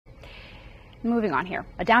Moving on here,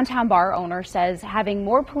 a downtown bar owner says having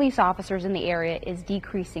more police officers in the area is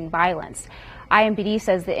decreasing violence. IMPD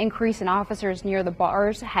says the increase in officers near the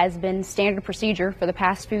bars has been standard procedure for the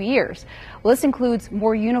past few years. Well, this includes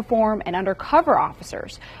more uniform and undercover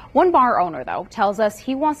officers. One bar owner, though, tells us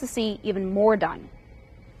he wants to see even more done.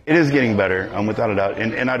 It is getting better, without a doubt,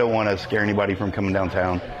 and I don't want to scare anybody from coming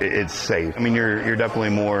downtown. It's safe. I mean, you're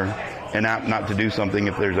definitely more apt not to do something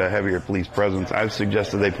if there's a heavier police presence. I've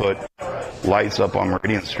suggested they put lights up on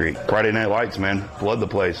Meridian Street. Friday night lights, man, flood the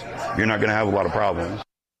place. You're not going to have a lot of problems.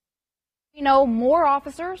 You know, more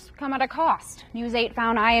officers come at a cost. News 8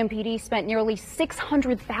 found IMPD spent nearly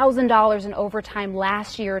 $600,000 in overtime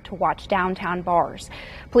last year to watch downtown bars.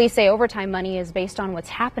 Police say overtime money is based on what's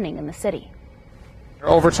happening in the city.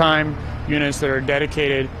 Overtime units that are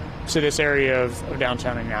dedicated to this area of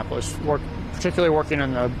downtown Indianapolis, particularly working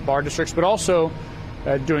in the bar districts, but also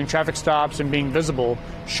doing traffic stops and being visible,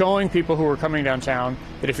 showing people who are coming downtown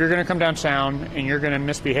that if you're going to come downtown and you're going to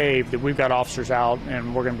misbehave, that we've got officers out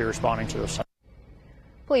and we're going to be responding to those.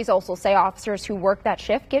 Police also say officers who work that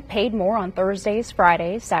shift get paid more on Thursdays,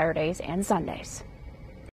 Fridays, Saturdays, and Sundays.